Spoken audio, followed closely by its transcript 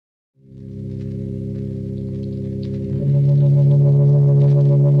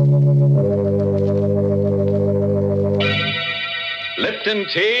Lipton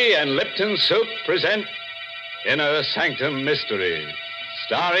Tea and Lipton Soup present Inner Sanctum Mystery,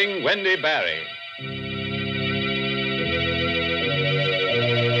 starring Wendy Barry.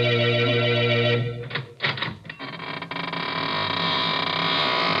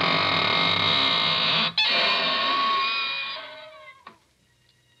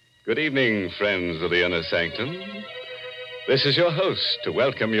 Good evening, friends of the Inner Sanctum. This is your host to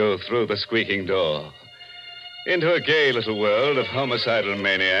welcome you through the squeaking door into a gay little world of homicidal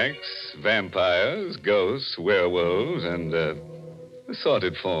maniacs, vampires, ghosts, werewolves, and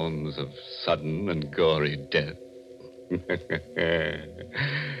assorted forms of sudden and gory death.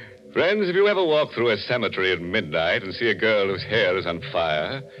 Friends, if you ever walk through a cemetery at midnight and see a girl whose hair is on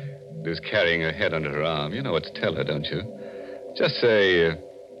fire and is carrying her head under her arm, you know what to tell her, don't you? Just say,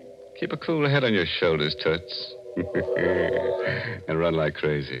 keep a cool head on your shoulders, Toots. And run like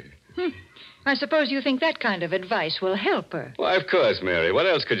crazy. I suppose you think that kind of advice will help her. Why, of course, Mary. What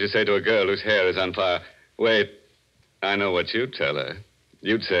else could you say to a girl whose hair is on fire? Wait, I know what you'd tell her.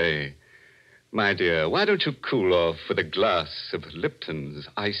 You'd say, my dear, why don't you cool off with a glass of Lipton's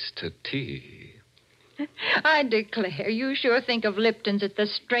iced tea? I declare, you sure think of Lipton's at the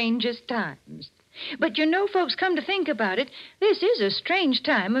strangest times. But you know, folks, come to think about it, this is a strange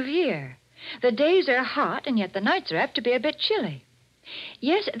time of year. The days are hot, and yet the nights are apt to be a bit chilly.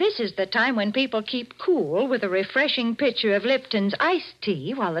 Yes, this is the time when people keep cool with a refreshing pitcher of Lipton's iced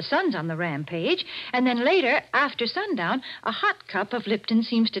tea while the sun's on the rampage, and then later, after sundown, a hot cup of Lipton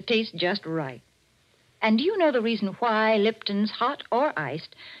seems to taste just right. And do you know the reason why Lipton's, hot or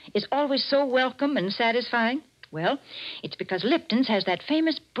iced, is always so welcome and satisfying? Well, it's because Lipton's has that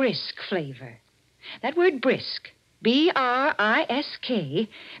famous brisk flavor. That word brisk, B-R-I-S-K,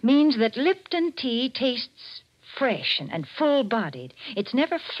 means that Lipton tea tastes fresh and full-bodied. It's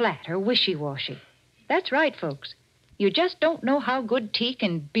never flat or wishy-washy. That's right, folks. You just don't know how good tea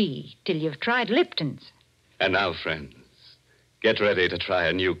can be till you've tried Lipton's. And now, friends, get ready to try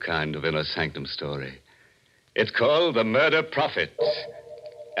a new kind of Inner Sanctum story. It's called The Murder Prophet,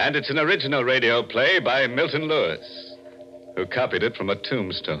 and it's an original radio play by Milton Lewis, who copied it from a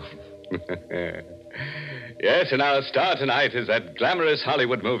tombstone. Yes, and our star tonight is that glamorous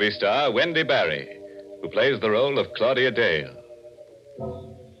Hollywood movie star, Wendy Barry, who plays the role of Claudia Dale.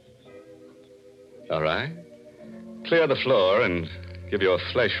 All right. Clear the floor and give your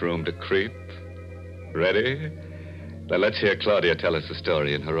flesh room to creep. Ready? Now let's hear Claudia tell us the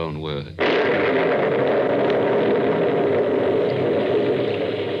story in her own words.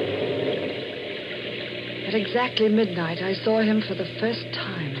 At exactly midnight, I saw him for the first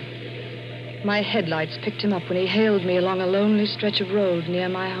time. My headlights picked him up when he hailed me along a lonely stretch of road near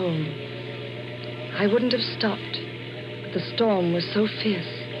my home. I wouldn't have stopped, but the storm was so fierce,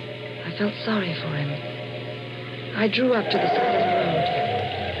 I felt sorry for him. I drew up to the side of the road.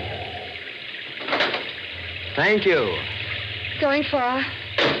 Thank you. Going far?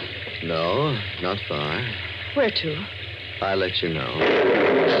 No, not far. Where to? I'll let you know.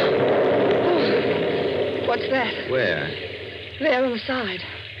 Oh, what's that? Where? There on the side.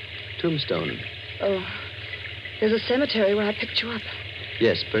 Tombstone. Oh, there's a cemetery where I picked you up.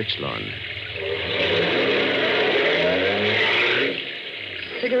 Yes, Birch Lawn.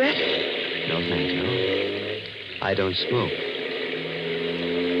 Cigarette? No, thank you. I don't smoke.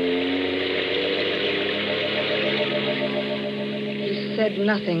 He said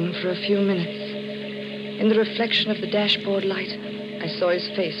nothing for a few minutes. In the reflection of the dashboard light, I saw his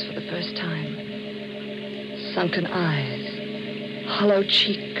face for the first time. Sunken eyes, hollow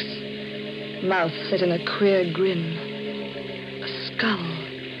cheeks, mouth set in a queer grin, a skull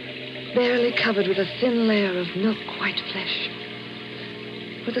barely covered with a thin layer of milk-white flesh.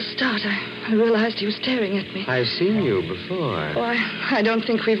 With a start, I realized he was staring at me. I've seen you before. Oh, I don't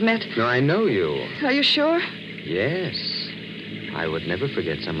think we've met. No, I know you. Are you sure? Yes. I would never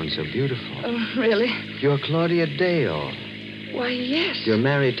forget someone so beautiful. Oh, really? You're Claudia Dale. Why, yes. You're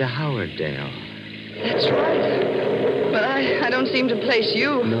married to Howard Dale. That's right. But I don't seem to place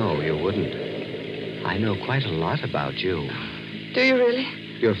you. No, you wouldn't. I know quite a lot about you. Do you really?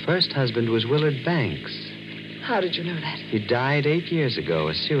 Your first husband was Willard Banks. How did you know that? He died 8 years ago,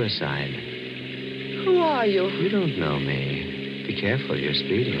 a suicide. Who are you? You don't know me. Be careful, you're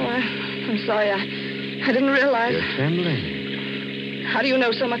speeding. Oh, I'm sorry. I didn't realize. You're trembling. How do you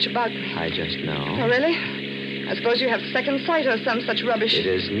know so much about me? I just know. Oh, really? I suppose you have second sight or some such rubbish. It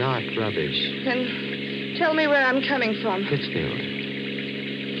is not rubbish. Then tell me where I'm coming from. Pittsfield.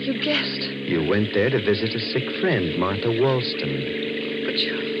 You guessed. You went there to visit a sick friend, Martha Walston. But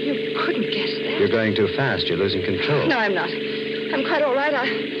you couldn't guess that. You're going too fast. You're losing control. No, I'm not. I'm quite all right.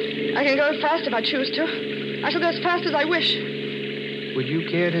 I can go fast if I choose to. I shall go as fast as I wish. Would you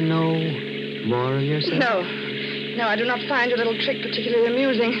care to know more of yourself? No. No, I do not find your little trick particularly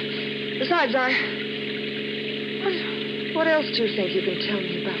amusing. Besides, What else do you think you can tell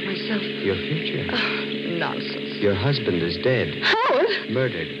me about myself? Your future. Oh, nonsense. Your husband is dead. Howard?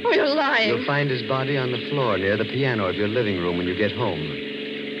 Murdered. Oh, you're lying. You'll find his body on the floor near the piano of your living room when you get home.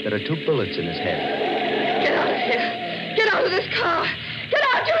 There are 2 bullets in his head. Get out of here. Get out of this car. Get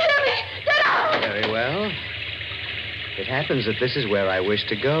out, you hear me? Get out! Very well. It happens that this is where I wish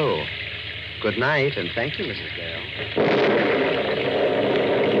to go. Good night, and thank you, Mrs. Dale.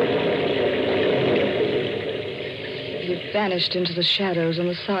 He vanished into the shadows on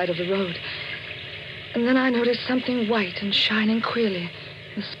the side of the road. And then I noticed something white and shining queerly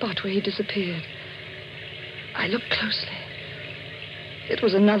in the spot where he disappeared. I looked closely. It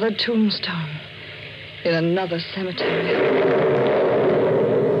was another tombstone in another cemetery.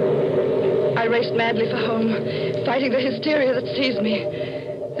 I raced madly for home, fighting the hysteria that seized me.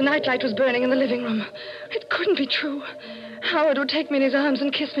 The nightlight was burning in the living room. It couldn't be true. Howard would take me in his arms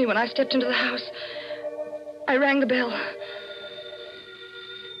and kiss me when I stepped into the house. I rang the bell.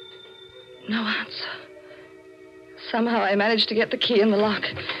 No answer. Somehow I managed to get the key in the lock.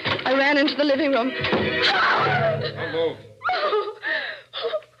 I ran into the living room. Howard! Don't move. Oh,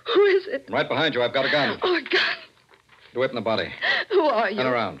 who is it? I'm right behind you. I've got a gun. Oh, a gun. Get away from the body. Who are you? Turn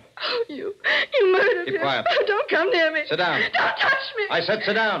around. Oh, you murdered Keep him. quiet. Oh, don't come near me. Sit down. Don't touch me. I said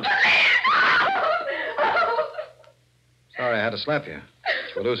sit down. Oh. Sorry I had to slap you.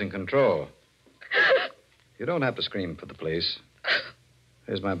 You're losing control. You don't have to scream for the police.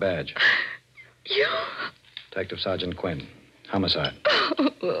 Here's my badge. You? Detective Sergeant Quinn. Homicide. Oh,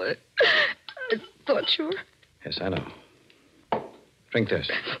 well, I thought you were... Yes, I know. Drink this.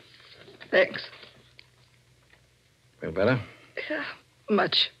 Thanks. Feel better? Yeah,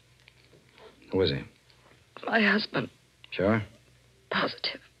 much. Who is he? My husband. Sure?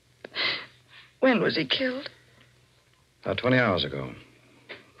 Positive. When was he killed? About 20 hours ago.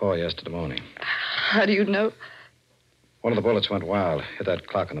 4 yesterday morning. How do you know? One of the bullets went wild. Hit that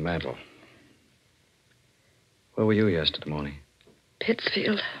clock on the mantel. Where were you yesterday morning?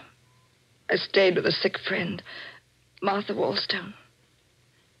 Pittsfield. I stayed with a sick friend, Martha Wallstone.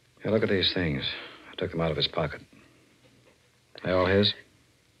 Here, look at these things. I took them out of his pocket. They all his?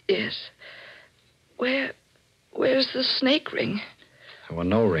 Yes. Where's the snake ring? There were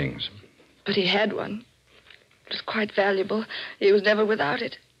no rings. But he had one. It was quite valuable. He was never without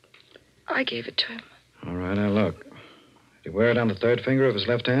it. I gave it to him. All right, now look. Did he wear it on the 3rd finger of his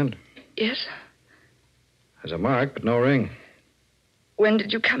left hand? Yes. There's a mark, but no ring. When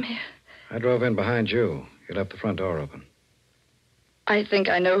did you come here? I drove in behind you. You left the front door open. I think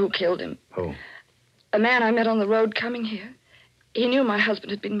I know who killed him. Who? A man I met on the road coming here. He knew my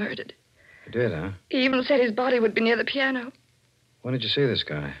husband had been murdered. You did, huh? He even said his body would be near the piano. When did you see this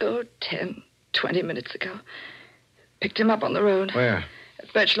guy? Oh, 10, 20 minutes ago. Picked him up on the road. Where?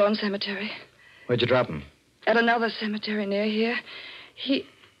 At Birch Lawn Cemetery. Where'd you drop him? At another cemetery near here. He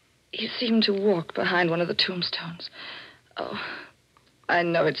seemed to walk behind one of the tombstones. Oh, I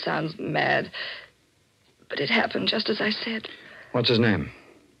know it sounds mad, but it happened just as I said. What's his name?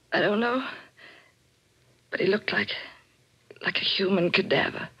 I don't know, but he looked like a human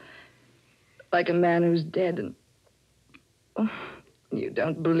cadaver. Like a man who's dead and... Oh, you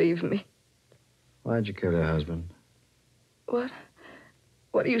don't believe me. Why'd you kill your husband? What?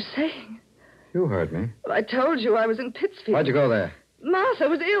 What are you saying? You heard me. Well, I told you I was in Pittsfield. Why'd you go there? Martha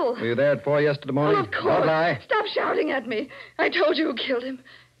was ill. Were you there at 4 yesterday morning? Well, of course. Don't lie. Stop shouting at me. I told you who killed him.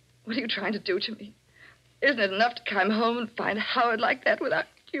 What are you trying to do to me? Isn't it enough to come home and find Howard like that without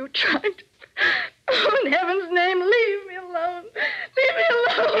you trying to... Oh, in heaven's name, leave me alone. Leave me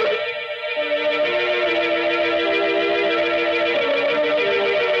alone.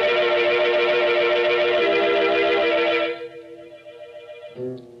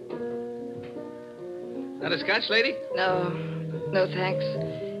 Not a scotch, lady? No, thanks.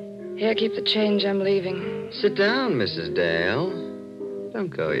 Here, keep the change. I'm leaving. Sit down, Mrs. Dale. Don't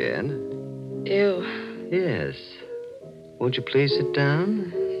go yet. You. Yes. Won't you please sit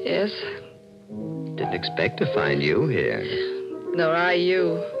down? Yes. Didn't expect to find you here. Nor I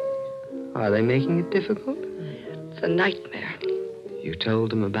you. Are they making it difficult? It's a nightmare. You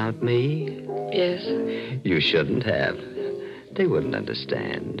told them about me? Yes. You shouldn't have. They wouldn't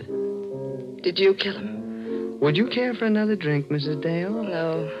understand. Did you kill him? Would you care for another drink, Mrs. Dale?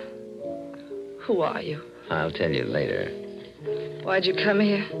 No. Who are you? I'll tell you later. Why'd you come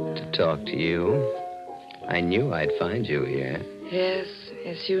here? To talk to you. I knew I'd find you here. Yes,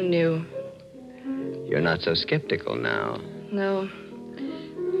 you knew. You're not so skeptical now. No.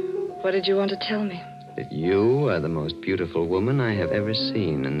 What did you want to tell me? that you are the most beautiful woman I have ever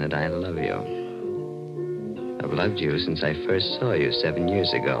seen and that I love you. I've loved you since I first saw you 7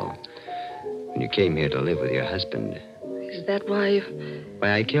 years ago, when you came here to live with your husband. Is that why you...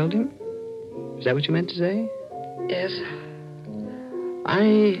 Why I killed him? Is that what you meant to say? Yes.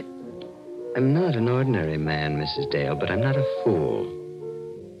 I am not an ordinary man, Mrs. Dale, but I'm not a fool.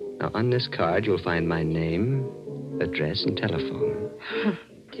 Now, on this card, you'll find my name, address, and telephone.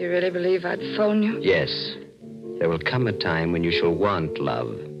 Do you really believe I'd phone you? Yes. There will come a time when you shall want love.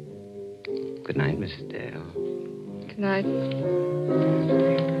 Good night, Mrs. Dale. Good night.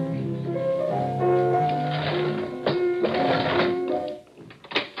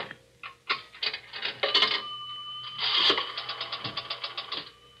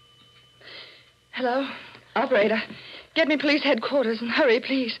 Hello? Operator, get me police headquarters and hurry,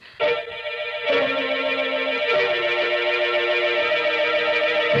 please.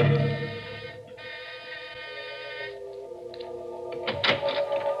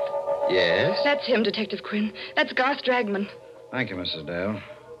 Yes? That's him, Detective Quinn. That's Garth Dragman. Thank you, Mrs. Dale. Do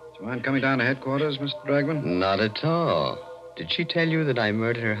you mind coming down to headquarters, Mr. Dragman? Not at all. Did she tell you that I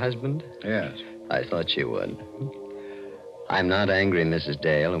murdered her husband? Yes. I thought she would. I'm not angry, Mrs.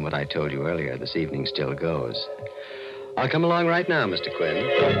 Dale, and what I told you earlier this evening still goes. I'll come along right now, Mr. Quinn.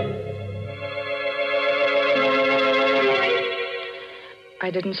 I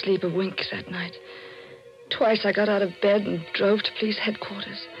didn't sleep a wink that night. Twice I got out of bed and drove to police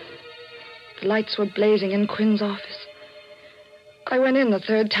headquarters. The lights were blazing in Quinn's office. I went in the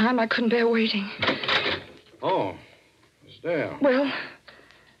third time. I couldn't bear waiting. Oh, Miss Dale. Well,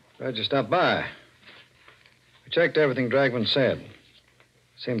 Glad you stopped by. We checked everything Dragman said.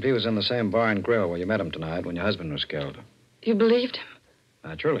 Seemed he was in the same bar and grill where you met him tonight when your husband was killed. you believed him?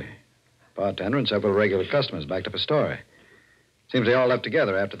 Naturally. Bartender and several regular customers backed up his story. Seems they all left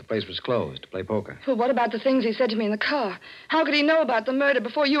together after the place was closed to play poker. Well, what about the things he said to me in the car? How could he know about the murder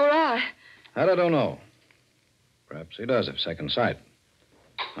before you or I? That I don't know. Perhaps he does have second sight.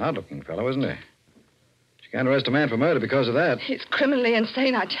 Odd-looking fellow, isn't he? You can't arrest a man for murder because of that. He's criminally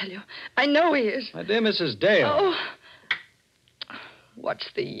insane, I tell you. I know he is. My dear Mrs. Dale. Oh.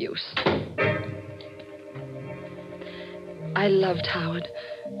 What's the use? I loved Howard.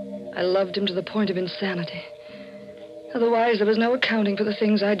 I loved him to the point of insanity. Otherwise, there was no accounting for the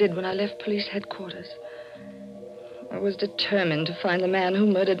things I did when I left police headquarters. I was determined to find the man who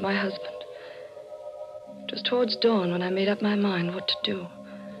murdered my husband. It was towards dawn when I made up my mind what to do.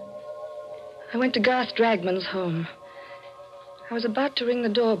 I went to Garth Dragman's home. I was about to ring the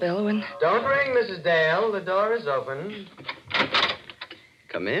doorbell when... Don't ring, Mrs. Dale. The door is open.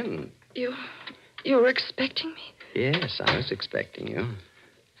 Come in. You were expecting me? Yes, I was expecting you.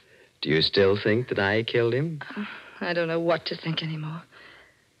 Do you still think that I killed him? I don't know what to think anymore.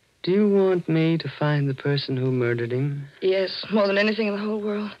 Do you want me to find the person who murdered him? Yes, more than anything in the whole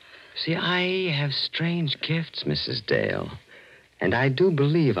world. See, I have strange gifts, Mrs. Dale. And I do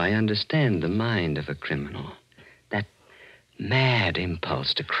believe I understand the mind of a criminal. That mad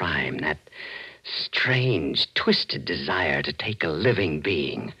impulse to crime, that strange, twisted desire to take a living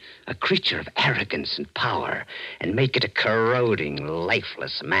being, a creature of arrogance and power, and make it a corroding,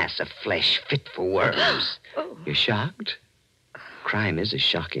 lifeless mass of flesh fit for worms. Oh. You're shocked? Crime is a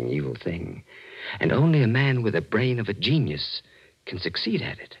shocking, evil thing. And only a man with the brain of a genius can succeed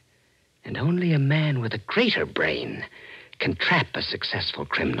at it. And only a man with a greater brain can trap a successful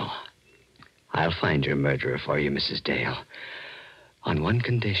criminal. I'll find your murderer for you, Mrs. Dale, on one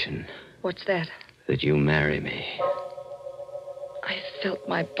condition. What's that? That you marry me. I felt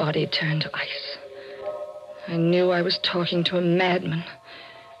my body turn to ice. I knew I was talking to a madman.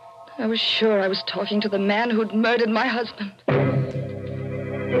 I was sure I was talking to the man who'd murdered my husband.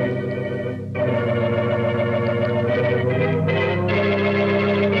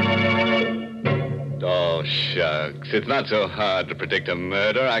 Oh, shucks. It's not so hard to predict a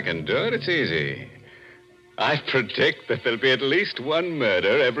murder. I can do it. It's easy. I predict that there'll be at least one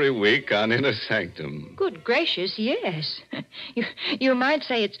murder every week on Inner Sanctum. Good gracious, yes. You might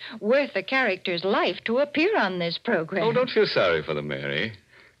say it's worth a character's life to appear on this program. Oh, don't feel sorry for them, Mary.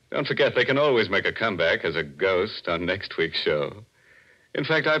 Don't forget they can always make a comeback as a ghost on next week's show. In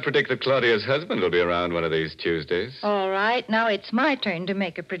fact, I predict that Claudia's husband will be around one of these Tuesdays. All right, now it's my turn to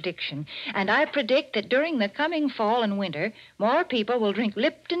make a prediction. And I predict that during the coming fall and winter, more people will drink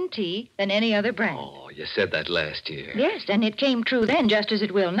Lipton tea than any other brand. Oh, you said that last year. Yes, and it came true then just as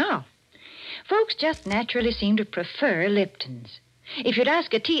it will now. Folks just naturally seem to prefer Lipton's. If you'd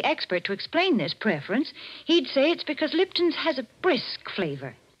ask a tea expert to explain this preference, he'd say it's because Lipton's has a brisk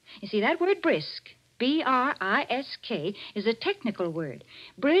flavor. You see, that word brisk, B-R-I-S-K, is a technical word.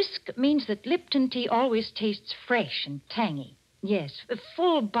 Brisk means that Lipton tea always tastes fresh and tangy. Yes,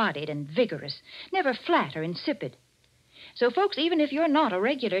 full-bodied and vigorous, never flat or insipid. So, folks, even if you're not a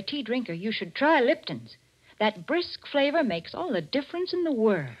regular tea drinker, you should try Lipton's. That brisk flavor makes all the difference in the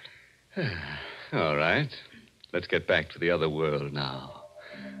world. All right. Let's get back to the other world now.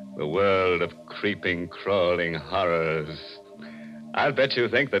 The world of creeping, crawling horrors. I'll bet you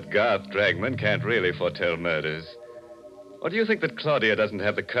think that Garth Dragman can't really foretell murders. Or do you think that Claudia doesn't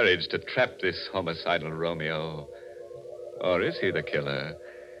have the courage to trap this homicidal Romeo? Or is he the killer?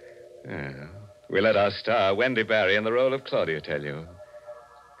 Yeah. We'll let our star, Wendy Barry, in the role of Claudia, tell you.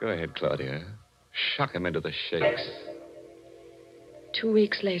 Go ahead, Claudia. Shock him into the shakes. 2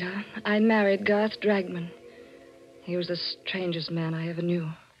 weeks later, I married Garth Dragman. He was the strangest man I ever knew.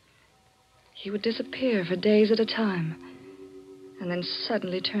 He would disappear for days at a time, and then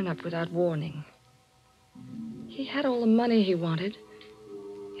suddenly turn up without warning. He had all the money he wanted,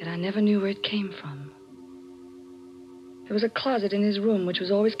 yet I never knew where it came from. There was a closet in his room which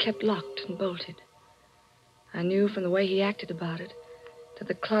was always kept locked and bolted. I knew from the way he acted about it that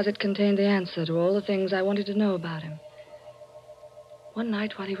the closet contained the answer to all the things I wanted to know about him. One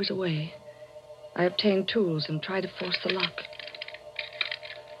night while he was away, I obtained tools and tried to force the lock.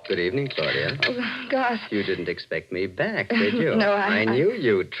 Good evening, Claudia. Oh, Garth. You didn't expect me back, did you? No, I knew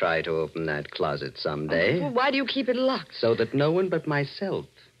you'd try to open that closet someday. Well, why do you keep it locked? So that no one but myself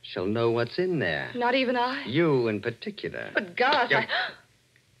shall know what's in there. Not even I? You in particular. But, Garth,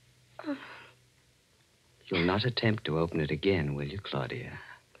 You'll not attempt to open it again, will you, Claudia?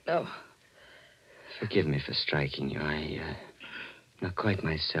 No. Forgive me for striking you. I'm not quite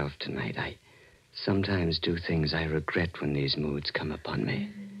myself tonight. I sometimes do things I regret when these moods come upon me.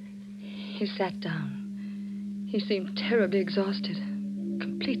 He sat down. He seemed terribly exhausted,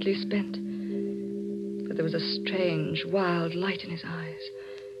 completely spent. But there was a strange, wild light in his eyes.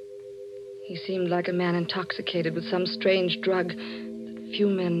 He seemed like a man intoxicated with some strange drug that few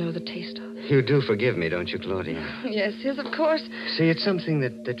men know the taste of. You do forgive me, don't you, Claudia? Yes, of course. See, it's something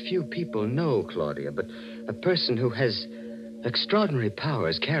that few people know, Claudia, but a person who has extraordinary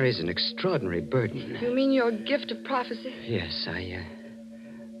powers carries an extraordinary burden. You mean your gift of prophecy? Yes, I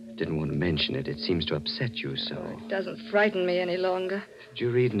didn't want to mention it. It seems to upset you so. It doesn't frighten me any longer. Did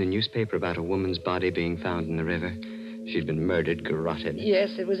you read in the newspaper about a woman's body being found in the river? She'd been murdered, garroted.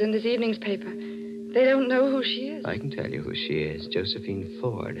 Yes, it was in this evening's paper. They don't know who she is. I can tell you who she is. Josephine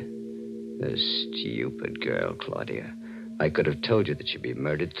Ford. The stupid girl, Claudia. I could have told you that she'd be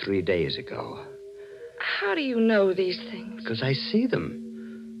murdered 3 days ago. How do you know these things? Because I see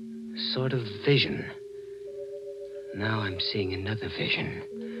them. A sort of vision. Now I'm seeing another vision.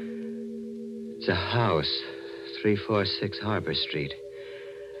 It's a house, 346 Harbor Street.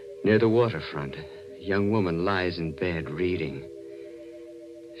 Near the waterfront. A young woman lies in bed reading.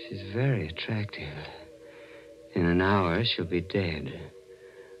 She's very attractive. In an hour, she'll be dead.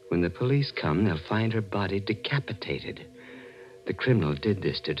 When the police come, they'll find her body decapitated. The criminal did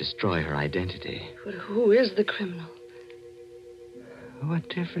this to destroy her identity. But who is the criminal? What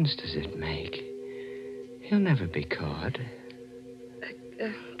difference does it make? He'll never be caught.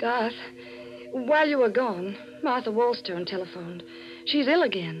 Garth, while you were gone, Martha Wallstone telephoned. She's ill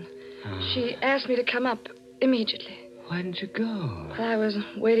again. Oh. She asked me to come up immediately. Why didn't you go? Well, I was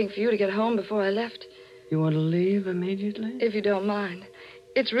waiting for you to get home before I left. You want to leave immediately? If you don't mind.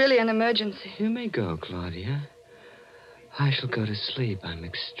 It's really an emergency. You may go, Claudia. I shall go to sleep. I'm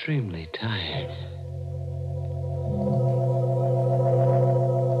extremely tired.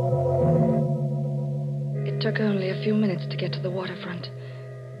 It took only a few minutes to get to the waterfront.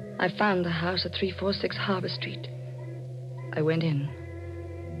 I found the house at 346 Harbor Street. I went in.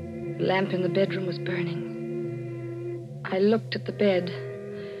 The lamp in the bedroom was burning. I looked at the bed.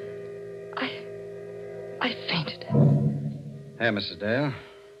 I fainted. Hey, Mrs. Dale.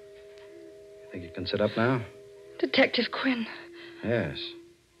 Think you can sit up now? Detective Quinn. Yes.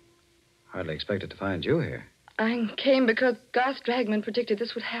 Hardly expected to find you here. I came because Garth Dragman predicted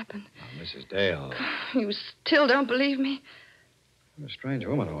this would happen. Oh, Mrs. Dale. You still don't believe me? You're a strange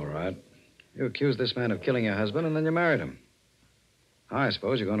woman, all right. You accused this man of killing your husband, and then you married him. I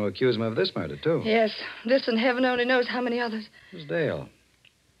suppose you're going to accuse him of this murder, too. Yes, this and heaven only knows how many others. Miss Dale,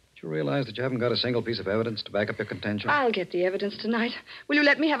 do you realize that you haven't got a single piece of evidence to back up your contention? I'll get the evidence tonight. Will you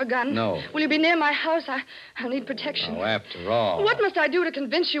let me have a gun? No. Will you be near my house? I'll need protection. Oh, after all. What must I do to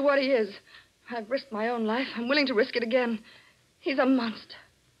convince you what he is? I've risked my own life. I'm willing to risk it again. He's a monster.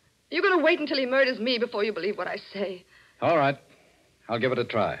 You're going to wait until he murders me before you believe what I say. All right. I'll give it a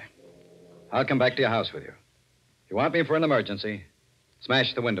try. I'll come back to your house with you. If you want me for an emergency,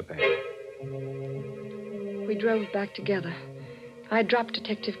 smash the window pane. We drove back together. I dropped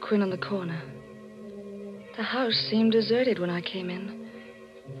Detective Quinn on the corner. The house seemed deserted when I came in,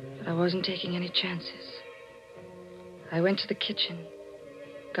 but I wasn't taking any chances. I went to the kitchen,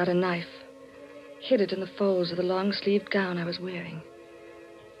 got a knife, hid it in the folds of the long-sleeved gown I was wearing.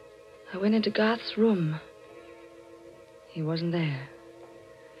 I went into Garth's room. He wasn't there.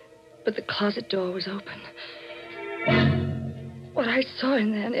 But the closet door was open. What I saw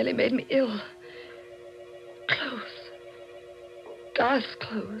in there nearly made me ill. Clothes. Garth's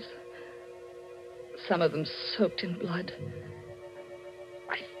clothes. Some of them soaked in blood.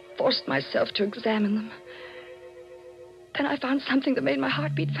 I forced myself to examine them. Then I found something that made my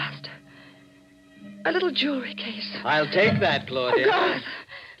heart beat faster. A little jewelry case. I'll take that, Claudia. Oh, Garth.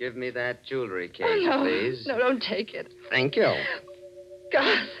 Give me that jewelry case, Oh, no. please. No, don't take it. Thank you.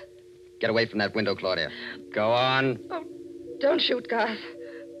 Garth. Get away from that window, Claudia. Go on. Oh, don't shoot, Garth.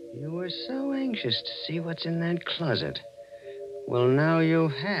 You were so anxious to see what's in that closet. Well, now you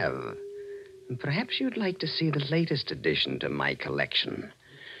have. And perhaps you'd like to see the latest addition to my collection.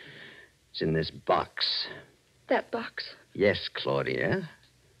 It's in this box. That box. Yes, Claudia.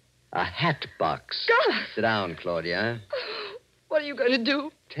 A hat box. Garth! Sit down, Claudia. What are you going to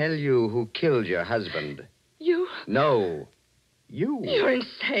do? Tell you who killed your husband. You? No. You. You're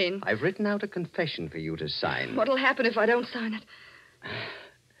insane. I've written out a confession for you to sign. What'll happen if I don't sign it?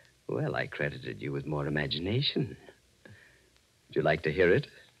 Well, I credited you with more imagination. Would you like to hear it?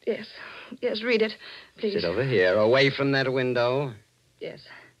 Yes. Yes, read it, please. Sit over here, away from that window. Yes.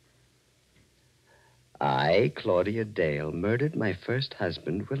 I, Claudia Dale, murdered my first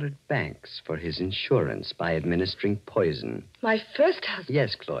husband, Willard Banks, for his insurance by administering poison. My first husband?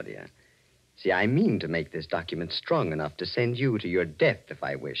 Yes, Claudia. See, I mean to make this document strong enough to send you to your death if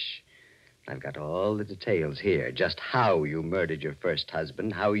I wish. I've got all the details here, just how you murdered your first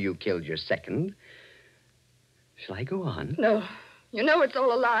husband, how you killed your second. Shall I go on? No. You know it's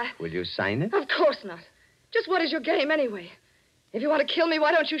all a lie. Will you sign it? Of course not. Just what is your game anyway? If you want to kill me,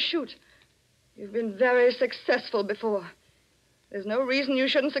 why don't you shoot? You've been very successful before. There's no reason you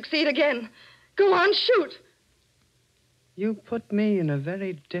shouldn't succeed again. Go on, shoot. You put me in a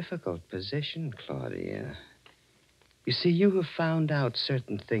very difficult position, Claudia. You see, you have found out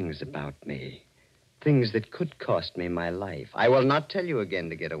certain things about me. Things that could cost me my life. I will not tell you again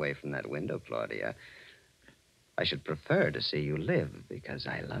to get away from that window, Claudia. I should prefer to see you live because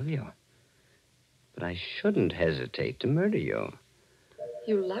I love you. But I shouldn't hesitate to murder you.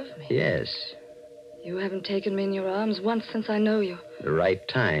 You love me? Yes. You haven't taken me in your arms once since I know you. The right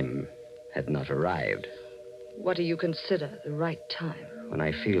time had not arrived. What do you consider the right time? When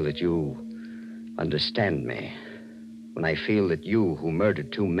I feel that you understand me. When I feel that you, who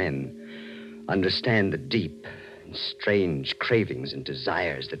murdered two men, understand the deep and strange cravings and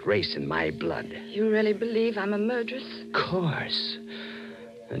desires that race in my blood. You really believe I'm a murderess? Of course.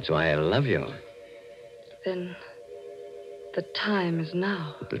 That's why I love you. Then the time is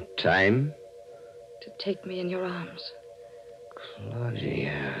now. The time? To take me in your arms.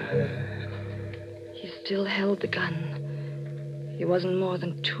 Claudia. He still held the gun. He wasn't more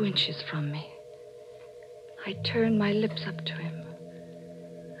than 2 inches from me. I turned my lips up to him.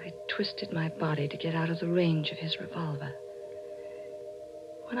 I twisted my body to get out of the range of his revolver.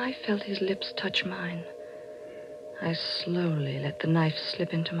 When I felt his lips touch mine, I slowly let the knife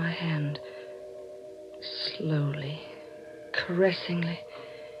slip into my hand. Slowly, caressingly,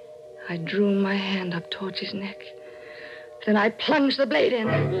 I drew my hand up towards his neck. Then I plunged the blade in.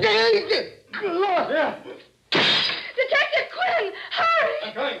 Claudia! Detective Quinn! Hurry!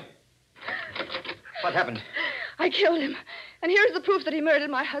 I'm coming. What happened? I killed him. And here's the proof that he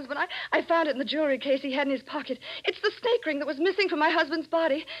murdered my husband. I found it in the jewelry case he had in his pocket. It's the snake ring that was missing from my husband's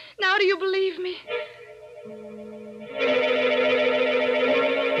body. Now do you believe me?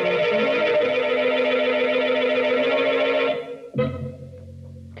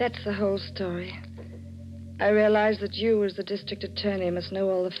 That's the whole story. I realize that you, as the district attorney, must know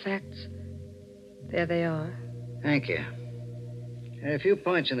all the facts. There they are. Thank you. There are a few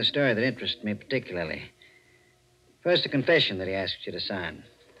points in the story that interest me particularly. First, the confession that he asked you to sign.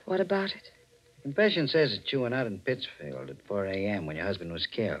 What about it? The confession says that you went out in Pittsfield at 4 a.m. when your husband was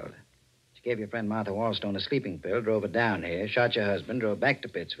killed. You gave your friend Martha Wallstone a sleeping pill, drove her down here, shot your husband, drove back to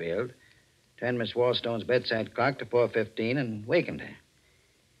Pittsfield, turned Miss Wallstone's bedside clock to 4:15 and wakened her.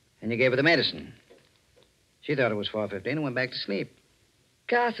 And you gave her the medicine. She thought it was 4:15 and went back to sleep.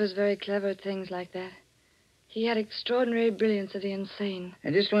 Garth was very clever at things like that. He had extraordinary brilliance of the insane.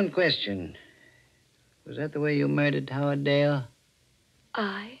 And just one question. Was that the way you murdered Howard Dale?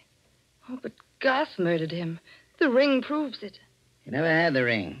 I? Oh, but Garth murdered him. The ring proves it. You never had the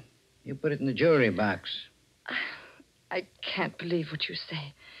ring. You put it in the jewelry box. I can't believe what you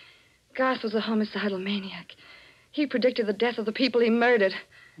say. Garth was a homicidal maniac. He predicted the death of the people he murdered.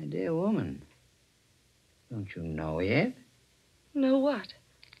 My dear woman, don't you know yet? Know what?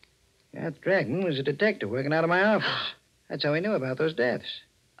 Garth Dragman was a detective working out of my office. That's how he knew about those deaths.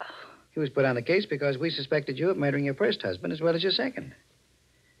 He was put on the case because we suspected you of murdering your first husband as well as your second.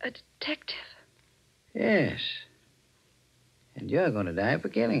 A detective? Yes. And you're going to die for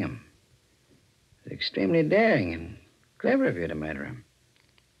killing him. It's extremely daring and clever of you to murder him.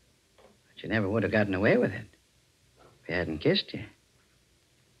 But you never would have gotten away with it if he hadn't kissed you.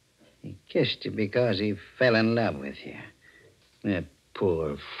 He kissed you because he fell in love with you. That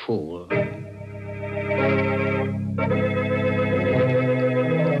poor fool.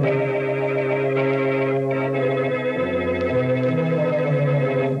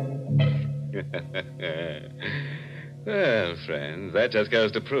 Well, friends, that just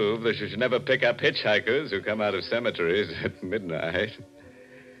goes to prove that you should never pick up hitchhikers who come out of cemeteries at midnight.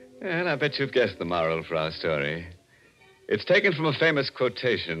 And I bet you've guessed the moral for our story. It's taken from a famous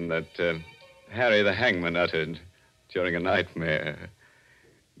quotation that Harry the Hangman uttered during a nightmare.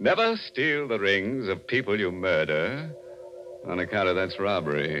 Never steal the rings of people you murder on account of that's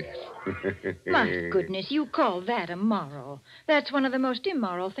robbery. My goodness, you call that a moral. That's one of the most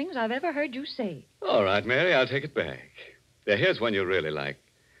immoral things I've ever heard you say. All right, Mary, I'll take it back. Now, here's one you really like.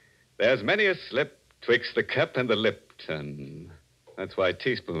 There's many a slip twixt the cup and the Lipton. That's why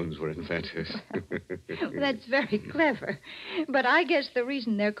teaspoons were invented. That's very clever. But I guess the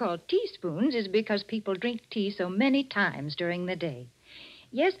reason they're called teaspoons is because people drink tea so many times during the day.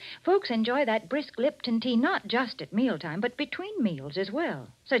 Yes, folks enjoy that brisk Lipton tea not just at mealtime, but between meals as well,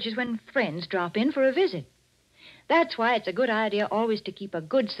 such as when friends drop in for a visit. That's why it's a good idea always to keep a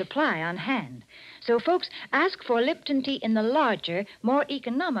good supply on hand. So, folks, ask for Lipton tea in the larger, more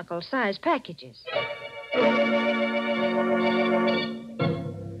economical size packages.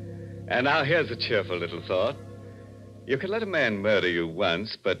 And now here's a cheerful little thought. You can let a man murder you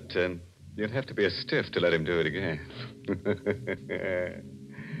once, but you'd have to be a stiff to let him do it again.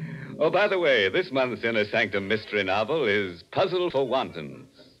 Oh, by the way, this month's Inner Sanctum Mystery novel is Puzzle for Wantons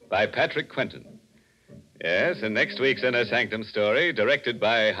by Patrick Quentin. Yes, and next week's Inner Sanctum story, directed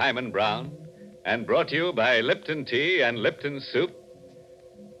by Himan Brown and brought to you by Lipton Tea and Lipton Soup.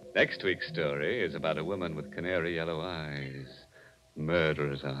 Next week's story is about a woman with canary yellow eyes,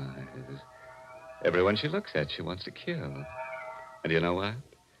 murderous eyes. Everyone she looks at, she wants to kill. And you know what?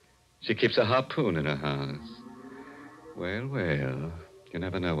 She keeps a harpoon in her house. Well, well, you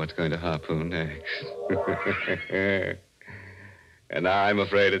never know what's going to harpoon next. And now I'm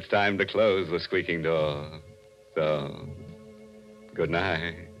afraid it's time to close the squeaking door. So, good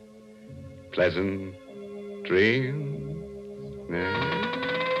night. Pleasant dreams.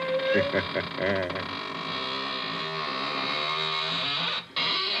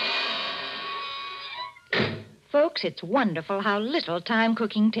 Folks, it's wonderful how little time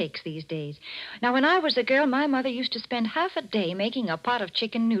cooking takes these days. Now, when I was a girl, my mother used to spend half a day making a pot of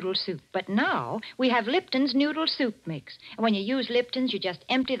chicken noodle soup. But now we have Lipton's noodle soup mix. And when you use Lipton's, you just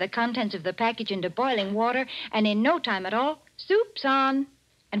empty the contents of the package into boiling water, and in no time at all, soup's on.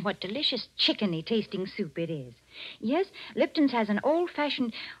 And what delicious chickeny tasting soup it is. Yes, Lipton's has an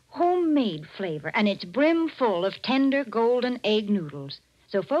old-fashioned homemade flavor, and it's brim full of tender golden egg noodles.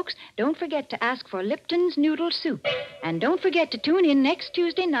 So, folks, don't forget to ask for Lipton's Noodle Soup. And don't forget to tune in next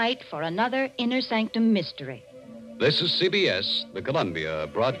Tuesday night for another Inner Sanctum Mystery. This is CBS, the Columbia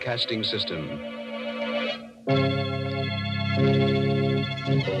Broadcasting System.